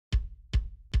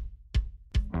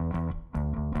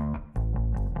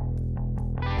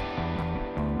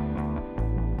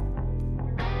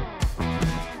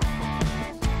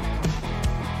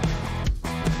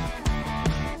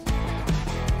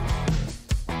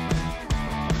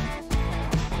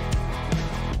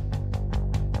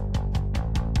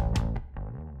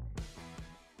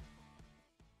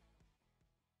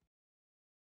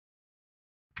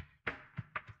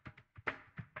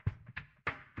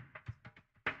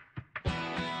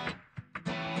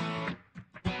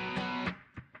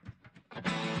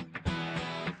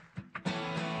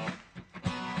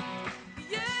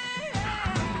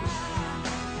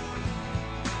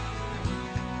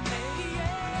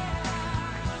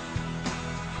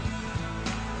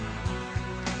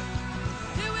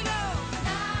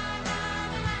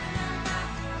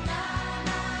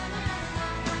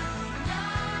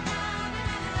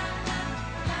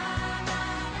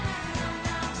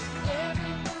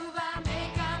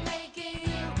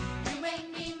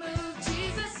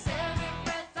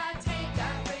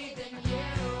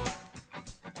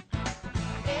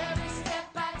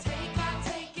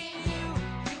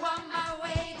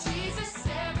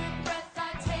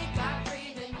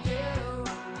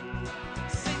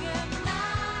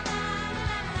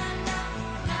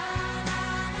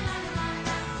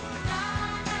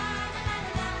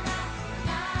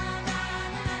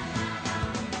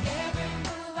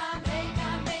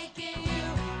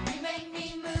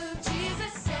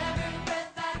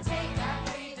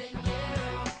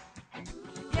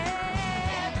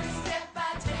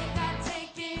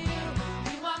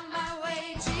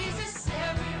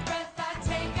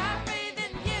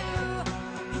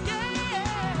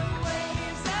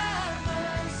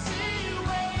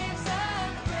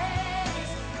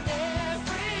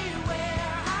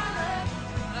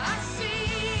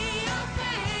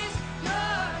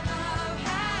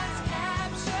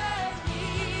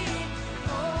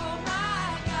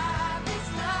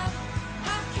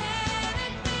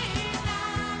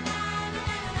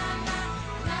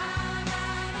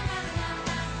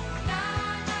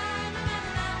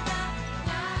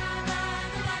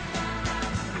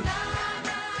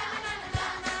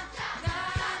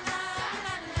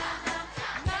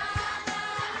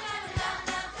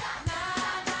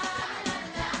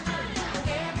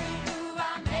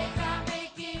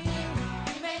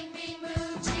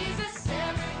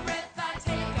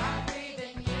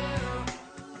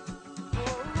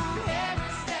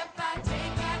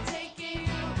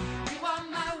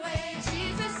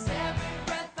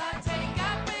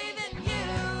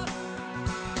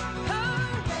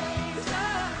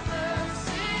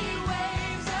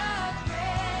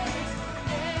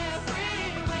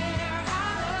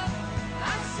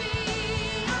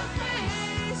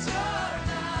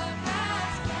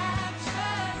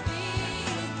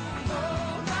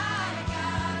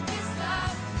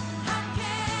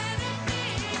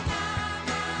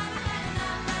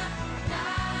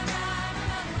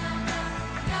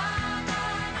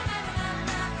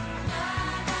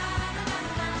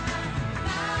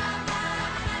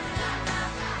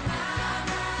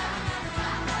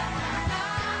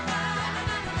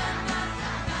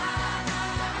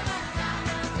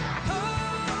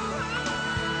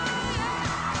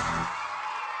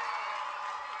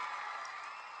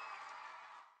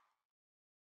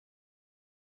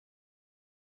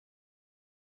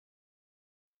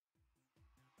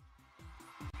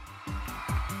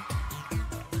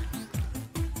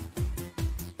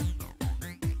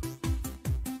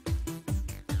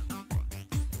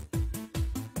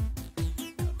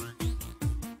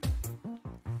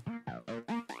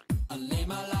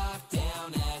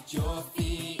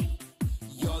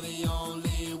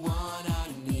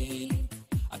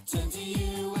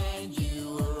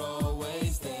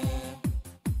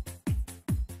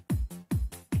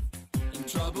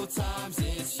troubled times,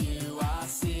 it's you I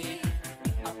see.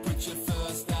 I put you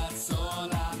first, that's all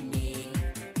I need.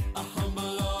 I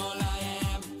humble all I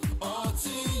am, all to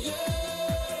you.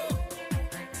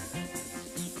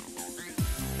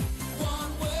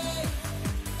 One way,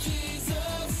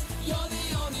 Jesus, you're the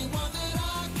only one that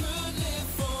I could live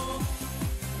for.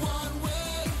 One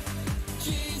way,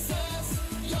 Jesus,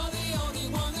 you're the only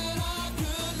one that I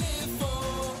could live for.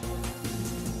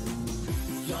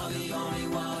 You're the only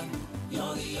one,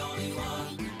 you're the only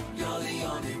one, you're the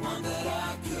only one that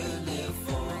I could live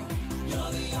for.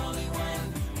 You're the only one,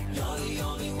 you're the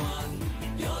only one,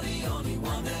 you're the only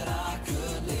one that I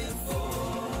could live for.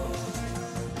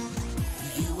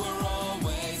 You were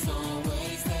always,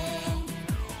 always there,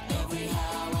 every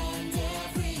how and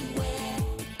everywhere.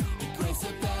 Your grace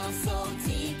abounds so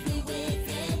deeply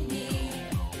within me.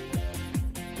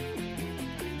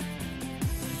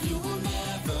 You will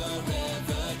never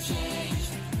ever change.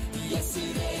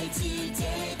 Yesterday,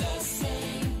 today, the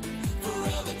same.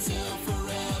 Forever till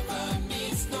forever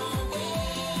meets no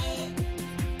end.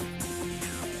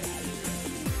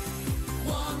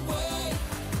 One way,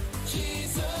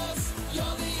 Jesus,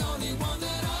 you're the only one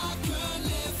that I could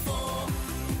live for.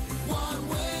 One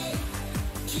way,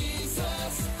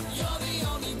 Jesus, you're the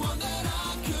only one that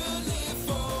I could live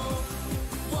for.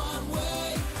 One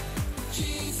way,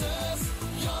 Jesus,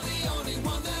 you're the only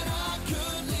one that I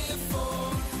could live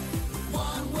for.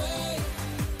 One way,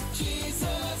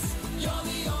 Jesus, you're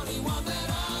the only one that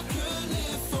I could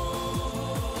live for.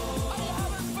 Are you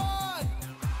having fun?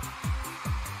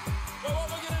 Well, what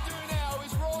we're going to do now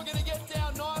is we're all going to get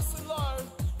down nice and low.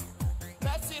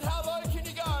 That's it. How low can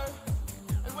you go?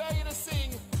 And we're going to sing,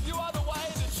 you are the way,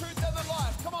 the truth, and the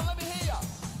life. Come on, let me hear you.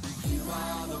 You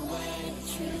are the way, the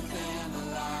truth, and the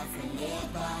life. We live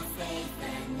by faith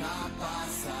and not by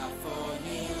sight for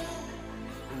you.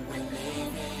 We're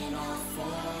living all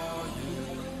for you.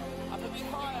 Up a bit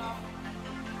higher.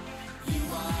 You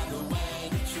are the way,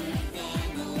 the truth,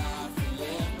 and the life. We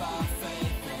live by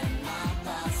faith and not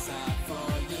by sight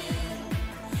for you.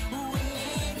 We're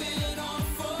living all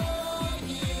for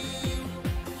you.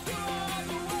 You are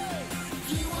the way.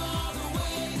 You are the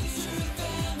way, the truth,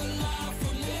 and the life.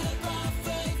 We live by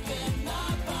faith and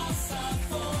not by sight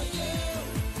for you.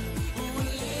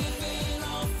 We're living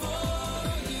all for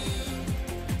you.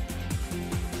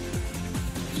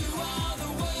 You are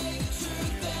the way, the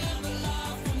truth, and the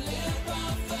life. We live by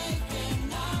faith and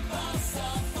not by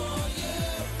sight for you.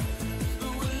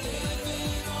 We're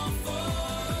living all for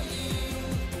you.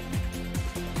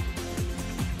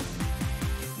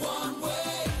 One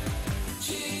way,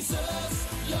 Jesus,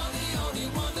 you're the only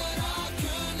one that I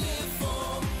could live for.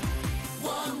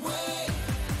 One way,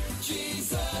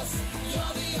 Jesus,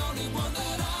 you're the only one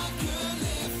that I could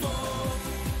live for.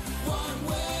 One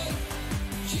way,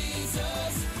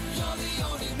 Jesus, you're the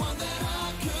only one that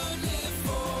I could live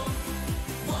for.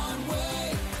 One way,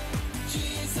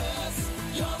 Jesus,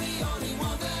 you're the only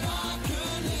one that I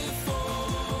could live for.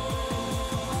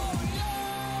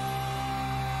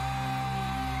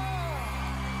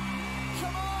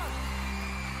 Come on!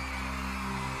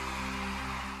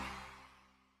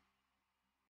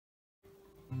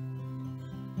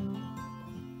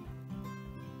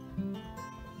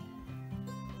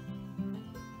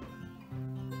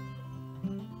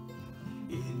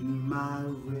 In my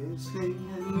wrestling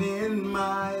and in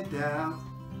my doubt,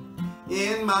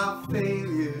 in my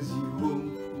failures you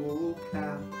won't walk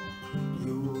out.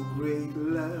 Your great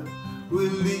love will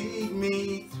lead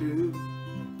me through.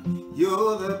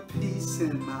 You're the peace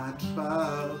in my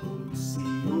troubled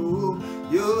sea. Oh,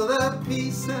 you're the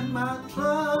peace in my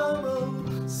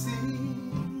troubled sea.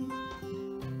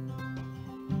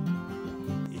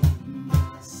 In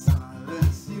my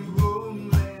silence you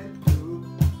won't let go.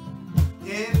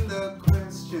 In the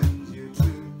questions your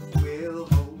truth will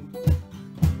hold.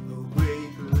 Your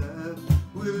great love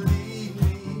will lead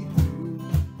me through.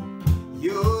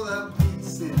 You're the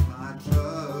peace in my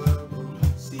troubled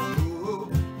sea. Oh,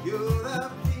 you're the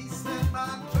peace in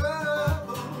my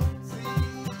troubled sea.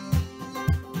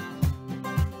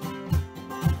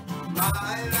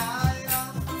 My life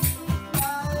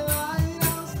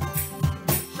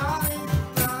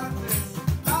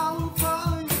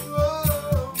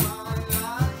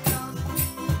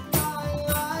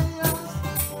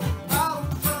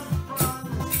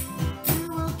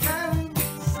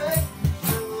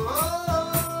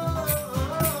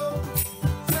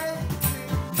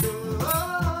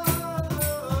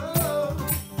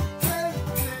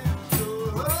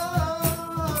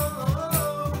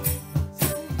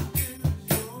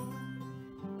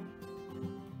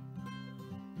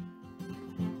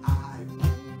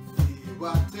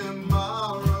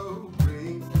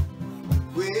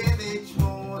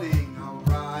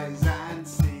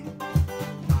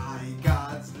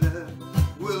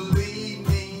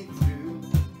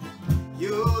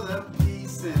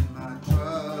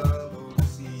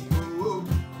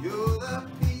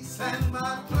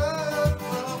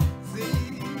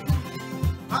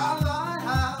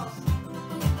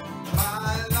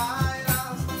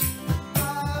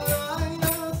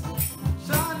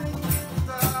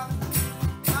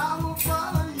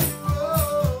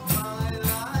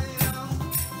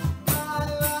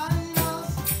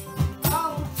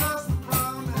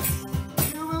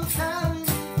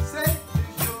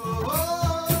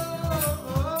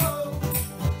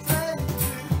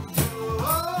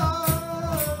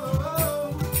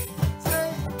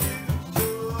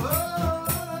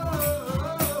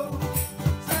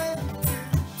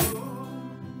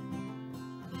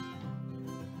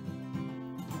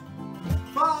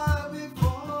far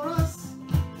before us.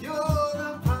 You're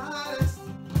the brightest.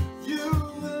 You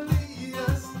will lead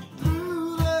us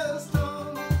through the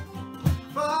storm.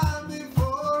 Far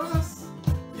before us.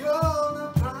 You're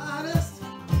the brightest.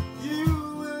 You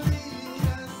will lead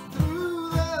us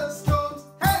through the storms.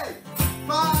 Hey!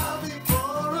 Far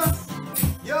before us.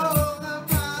 You're the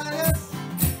brightest.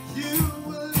 You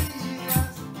will lead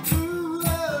us through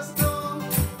the storm.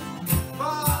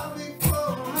 Far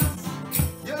before us.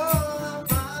 You're the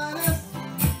brightest.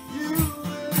 You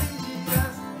will lead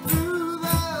us through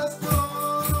the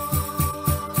storm.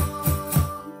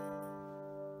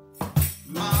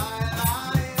 My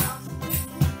lighthouse,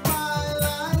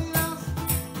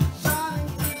 shining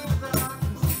through the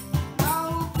darkness. I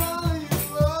will follow you.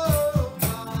 Oh,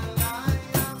 my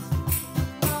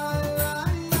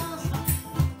lighthouse,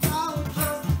 I will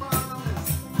trust the promise.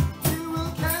 You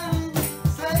will carry me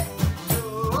safe to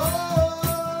shore.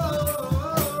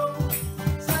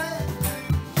 Safe to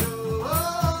shore.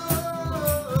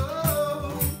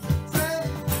 Safe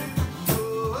to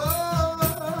shore.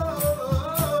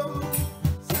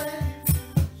 Safe to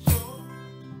shore.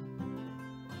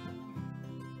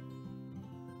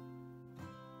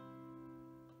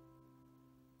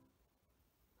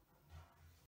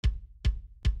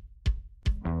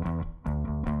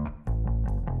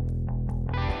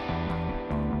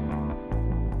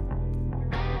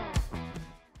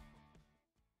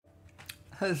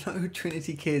 Hello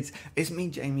Trinity kids, it's me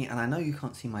Jamie, and I know you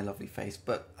can't see my lovely face,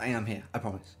 but I am here, I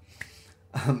promise.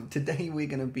 Today we're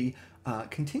going to be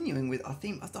continuing with our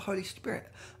theme of the Holy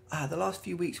Spirit. The last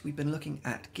few weeks we've been looking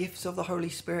at gifts of the Holy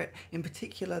Spirit. In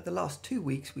particular, the last 2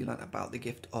 weeks we learned about the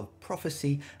gift of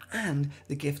prophecy and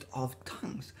the gift of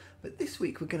tongues. But this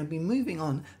week we're going to be moving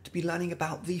on to be learning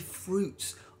about the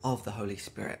fruits of the Holy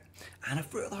Spirit. And a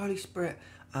fruit of the Holy Spirit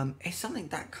is something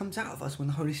that comes out of us when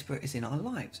the Holy Spirit is in our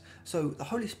lives. So the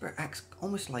Holy Spirit acts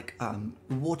almost like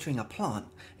watering a plant.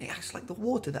 It acts like the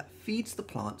water that feeds the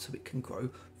plant so it can grow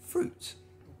fruits.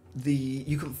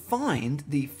 You can find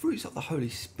the fruits of the Holy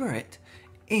Spirit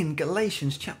in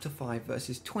Galatians chapter 5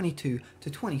 verses 22 to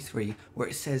 23, where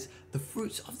it says, the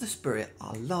fruits of the Spirit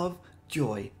are love,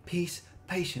 joy, peace,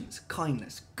 patience,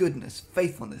 kindness, goodness,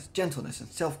 faithfulness, gentleness, and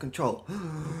self-control.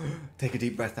 Take a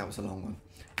deep breath, that was a long one.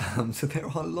 So there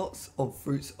are lots of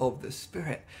fruits of the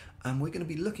Spirit, and we're going to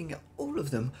be looking at all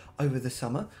of them over the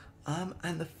summer.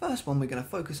 And the first one we're going to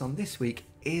focus on this week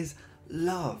is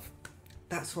love.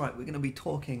 That's right, we're going to be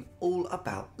talking all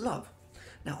about love.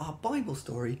 Now, our Bible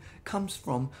story comes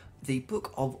from the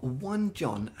book of 1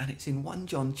 John, and it's in 1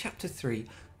 John chapter 3,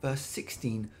 verse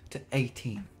 16 to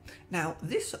 18. Now,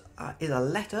 this is a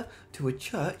letter to a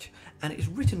church, and it's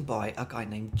written by a guy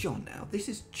named John. Now, this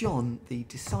is John the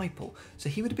disciple, so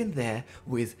he would have been there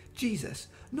with Jesus,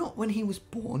 not when he was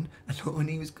born and not when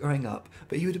he was growing up,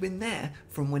 but he would have been there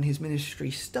from when his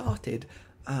ministry started.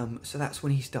 So that's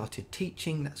when he started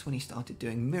teaching, that's when he started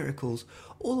doing miracles,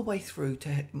 all the way through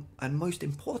to, and most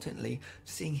importantly,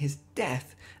 seeing his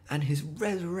death and his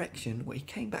resurrection, where he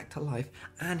came back to life,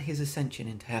 and his ascension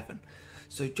into heaven.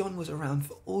 So John was around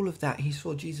for all of that. He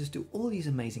saw Jesus do all these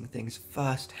amazing things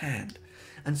firsthand.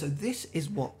 And so this is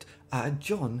what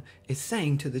John is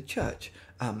saying to the church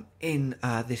in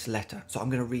this letter. So I'm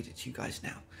going to read it to you guys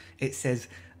now. It says,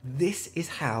 "This is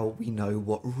how we know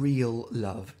what real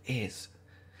love is.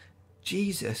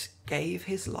 Jesus gave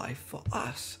his life for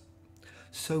us,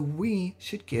 so we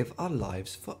should give our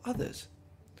lives for others.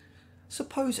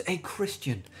 Suppose a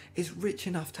Christian is rich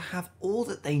enough to have all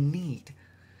that they need,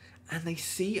 and they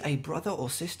see a brother or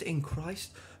sister in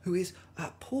Christ who is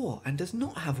poor and does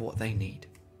not have what they need.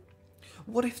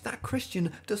 What if that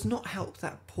Christian does not help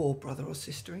that poor brother or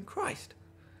sister in Christ?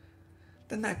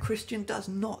 Then that Christian does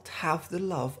not have the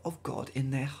love of God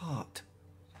in their heart.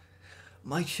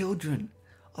 My children,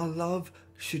 our love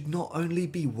should not only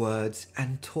be words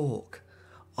and talk.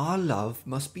 Our love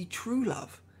must be true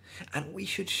love, and we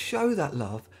should show that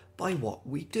love by what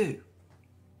we do."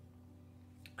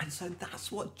 And so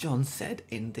that's what John said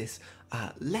in this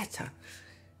letter.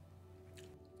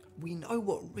 We know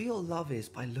what real love is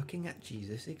by looking at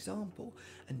Jesus' example.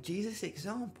 And Jesus'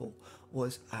 example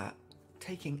was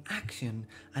taking action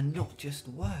and not just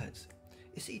words.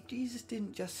 You see, Jesus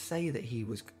didn't just say that he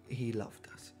loved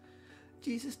us.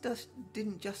 Jesus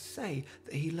didn't just say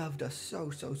that he loved us so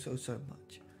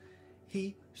much.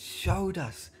 He showed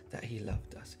us that he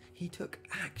loved us. He took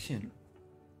action.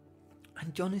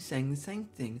 And John is saying the same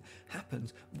thing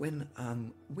happens when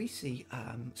we see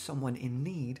someone in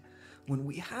need. When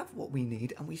we have what we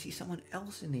need and we see someone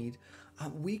else in need,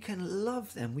 we can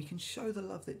love them. We can show the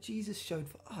love that Jesus showed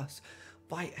for us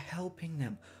by helping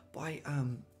them, by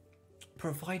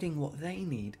providing what they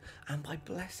need and by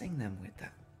blessing them with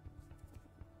that.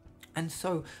 And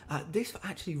so this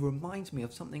actually reminds me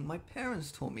of something my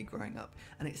parents taught me growing up,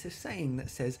 and it's a saying that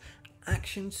says,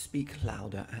 actions speak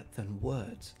louder than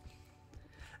words.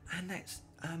 And that's,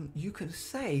 you can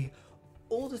say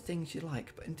all the things you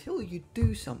like, but until you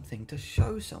do something to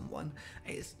show someone,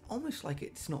 it's almost like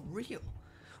it's not real.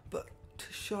 But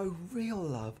to show real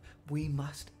love, we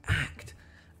must act.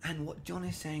 And what John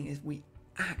is saying is we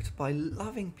act by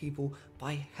loving people,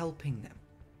 by helping them.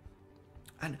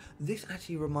 And this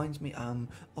actually reminds me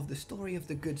of the story of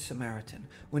the Good Samaritan.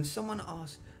 When someone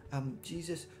asked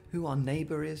Jesus who our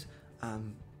neighbor is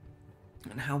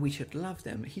and how we should love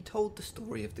them, he told the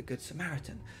story of the Good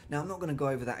Samaritan. Now, I'm not going to go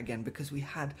over that again because we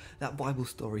had that Bible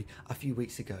story a few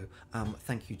weeks ago.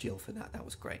 Thank you, Jill, for that. That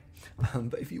was great.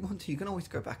 But if you want to, you can always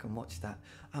go back and watch that.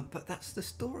 But that's the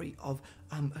story of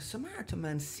a Samaritan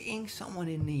man seeing someone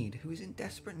in need, who is in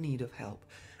desperate need of help,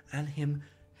 and him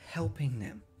helping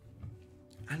them.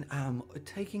 And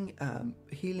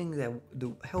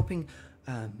helping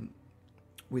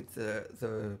with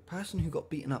the person who got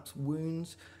beaten up's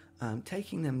wounds,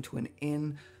 taking them to an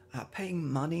inn,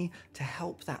 paying money to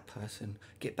help that person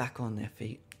get back on their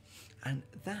feet. And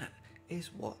that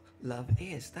is what love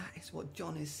is. That is what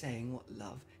John is saying what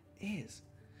love is.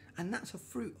 And that's a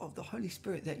fruit of the Holy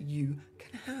Spirit that you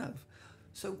can have.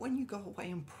 So when you go away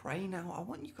and pray now, I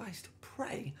want you guys to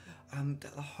pray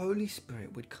that the Holy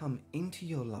Spirit would come into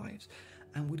your lives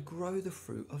and would grow the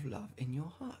fruit of love in your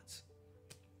hearts.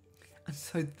 And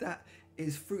so that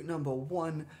is fruit number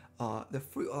one, the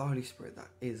fruit of the Holy Spirit, that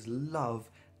is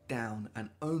love, down, and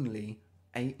only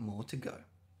 8 more to go.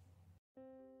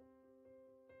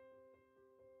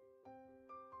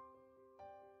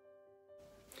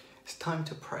 It's time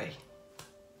to pray.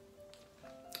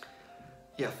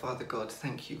 Yeah, Father God,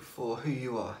 thank you for who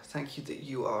you are. Thank you that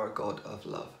you are a God of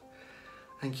love.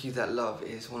 Thank you that love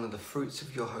is one of the fruits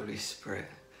of your Holy Spirit.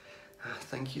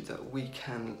 Thank you that we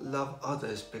can love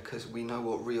others because we know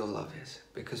what real love is,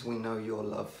 because we know your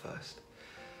love first.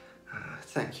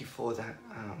 Thank you for that.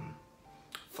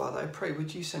 Father, I pray,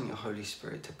 would you send your Holy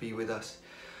Spirit to be with us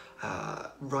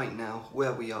right now,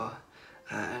 where we are,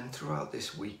 and throughout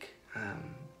this week.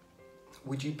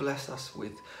 Would you bless us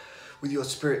with your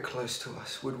Spirit close to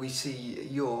us? Would we see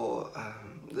your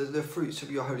the fruits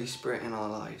of your Holy Spirit in our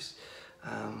lives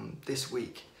this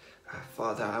week,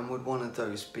 Father? And would one of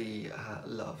those be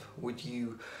love? Would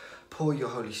you pour your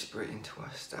Holy Spirit into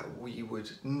us, that we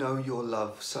would know your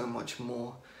love so much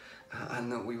more,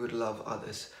 and that we would love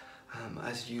others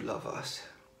as you love us.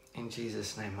 In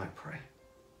Jesus' name I pray.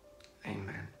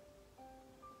 Amen.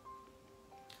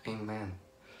 Amen.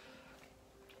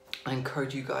 I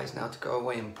encourage you guys now to go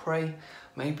away and pray.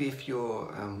 Maybe if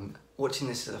you're watching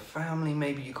this as a family,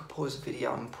 maybe you could pause the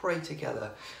video and pray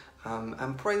together,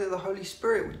 and pray that the Holy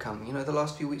Spirit would come. You know, the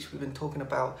last few weeks we've been talking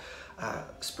about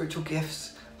spiritual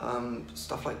gifts,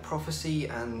 stuff like prophecy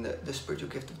and the spiritual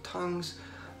gift of tongues.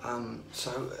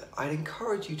 So I'd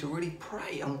encourage you to really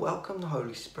pray and welcome the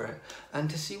Holy Spirit, and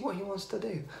to see what he wants to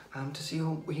do, to see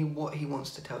what he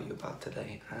wants to tell you about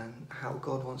today, and how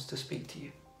God wants to speak to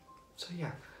you. So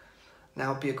yeah.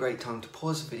 Now would be a great time to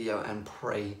pause the video and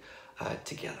pray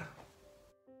together.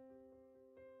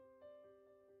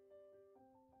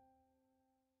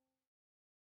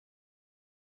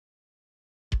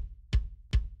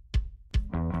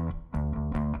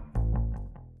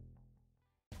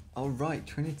 Alright,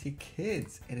 Trinity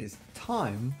kids, it is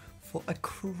time for a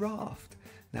craft.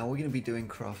 Now we're going to be doing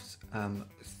crafts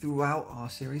throughout our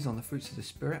series on the fruits of the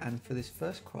Spirit, and for this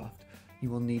first craft you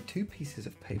will need 2 pieces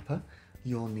of paper.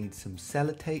 You'll need some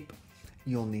sellotape,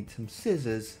 you'll need some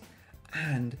scissors,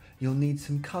 and you'll need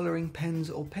some colouring pens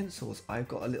or pencils. I've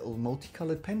got a little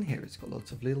multicoloured pen here. It's got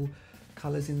lots of little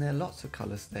colours in there, lots of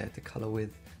colours there to colour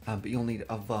with, but you'll need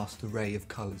a vast array of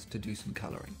colours to do some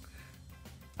colouring.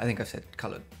 I think I've said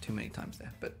coloured too many times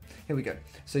there, but here we go.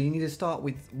 So you need to start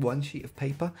with 1 sheet of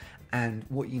paper, and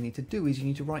what you need to do is you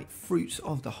need to write fruits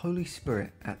of the Holy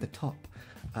Spirit at the top,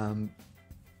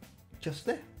 just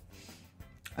there.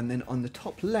 And then on the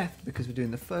top left, because we're doing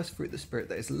the first fruit of the Spirit,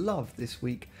 that is love this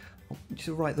week, just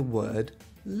write the word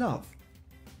love.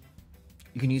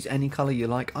 You can use any colour you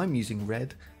like. I'm using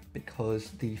red because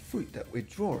the fruit that we're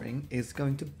drawing is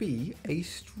going to be a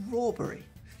strawberry.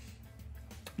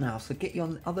 Now, so get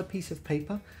your other piece of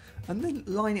paper and then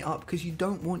line it up, because you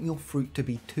don't want your fruit to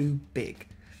be too big.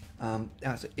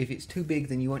 If it's too big,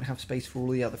 then you won't have space for all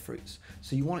the other fruits.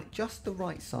 So you want it just the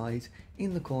right size.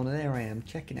 In the corner, there I am,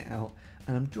 checking it out,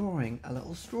 and I'm drawing a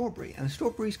little strawberry. And a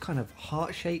strawberry is kind of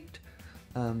heart-shaped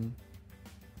on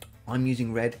I'm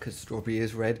using red because strawberry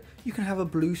is red. You can have a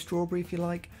blue strawberry if you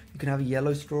like. You can have a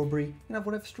yellow strawberry. You can have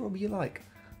whatever strawberry you like.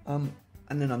 And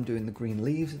then I'm doing the green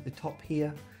leaves at the top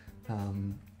here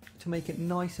to make it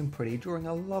nice and pretty, drawing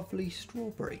a lovely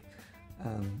strawberry,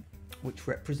 which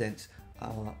represents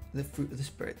the fruit of the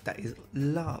Spirit, that is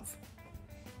love.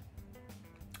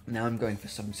 Now I'm going for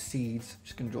some seeds. I'm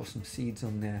just going to draw some seeds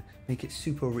on there, make it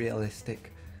super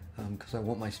realistic, because I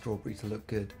want my strawberry to look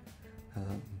good.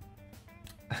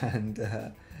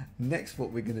 Next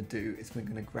what we're going to do is we're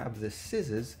going to grab the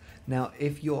scissors. Now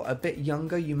if you're a bit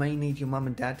younger, you may need your mum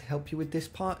and dad to help you with this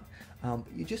part. But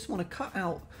you just want to cut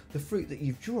out the fruit that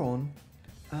you've drawn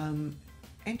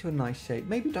into a nice shape.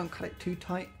 Maybe don't cut it too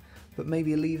tight, but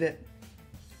maybe leave it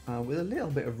with a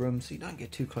little bit of room so you don't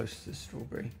get too close to the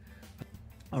strawberry.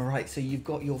 Alright, so you've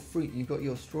got your fruit, you've got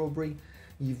your strawberry,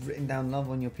 you've written down love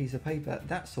on your piece of paper.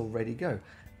 That's all ready to go.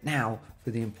 Now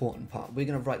for the important part. We're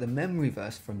going to write the memory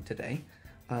verse from today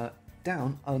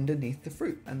down underneath the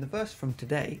fruit. And the verse from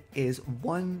today is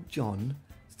 1 John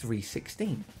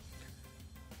 3:16.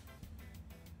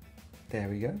 There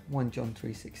we go, 1 John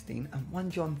 3:16. And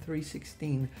 1 John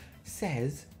 3:16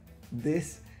 says,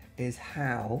 this is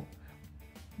how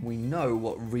we know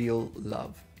what real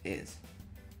love is.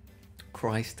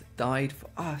 Christ died for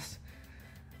us,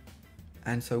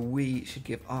 and so we should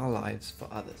give our lives for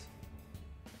others.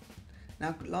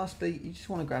 Now lastly, you just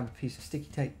want to grab a piece of sticky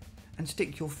tape and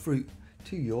stick your fruit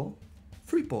to your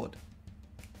fruit board.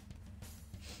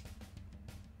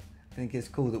 I think it's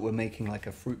cool that we're making like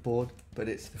a fruit board, but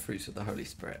it's the fruits of the Holy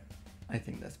Spirit. I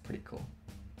think that's pretty cool.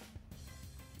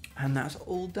 And that's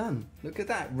all done. Look at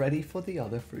that, ready for the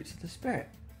other fruits of the Spirit.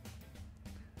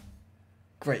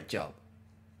 Great job.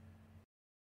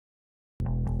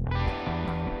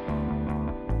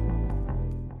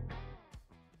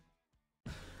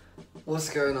 What's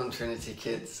going on, Trinity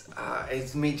kids?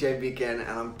 It's me, JB again, and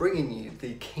I'm bringing you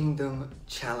the Kingdom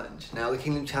Challenge. Now the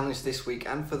Kingdom Challenge this week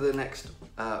and for the next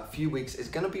few weeks is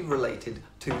going to be related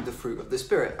to the fruit of the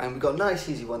Spirit, and we've got a nice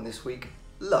easy one this week,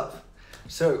 love.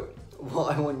 So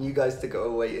what I want you guys to go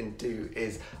away and do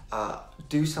is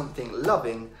do something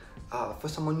loving for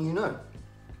someone you know.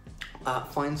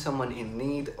 Find someone in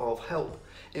need of help.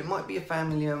 It might be a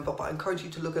family member, but I encourage you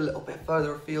to look a little bit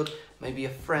further afield, maybe a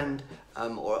friend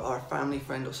or a family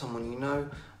friend or someone you know,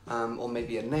 or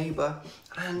maybe a neighbor,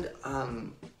 and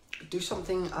do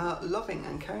something loving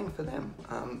and caring for them,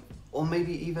 or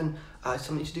maybe even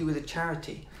something to do with a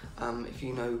charity. If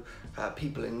you know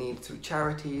people in need through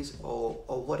charities or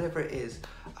whatever it is,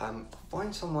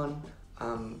 find someone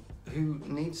who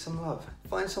needs some love.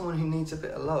 Find someone who needs a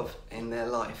bit of love in their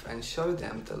life and show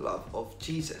them the love of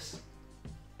Jesus.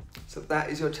 So that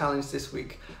is your challenge this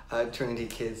week, Trinity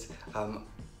kids. I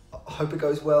hope it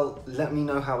goes well. Let me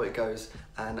know how it goes,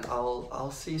 and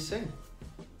I'll see you soon.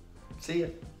 See ya.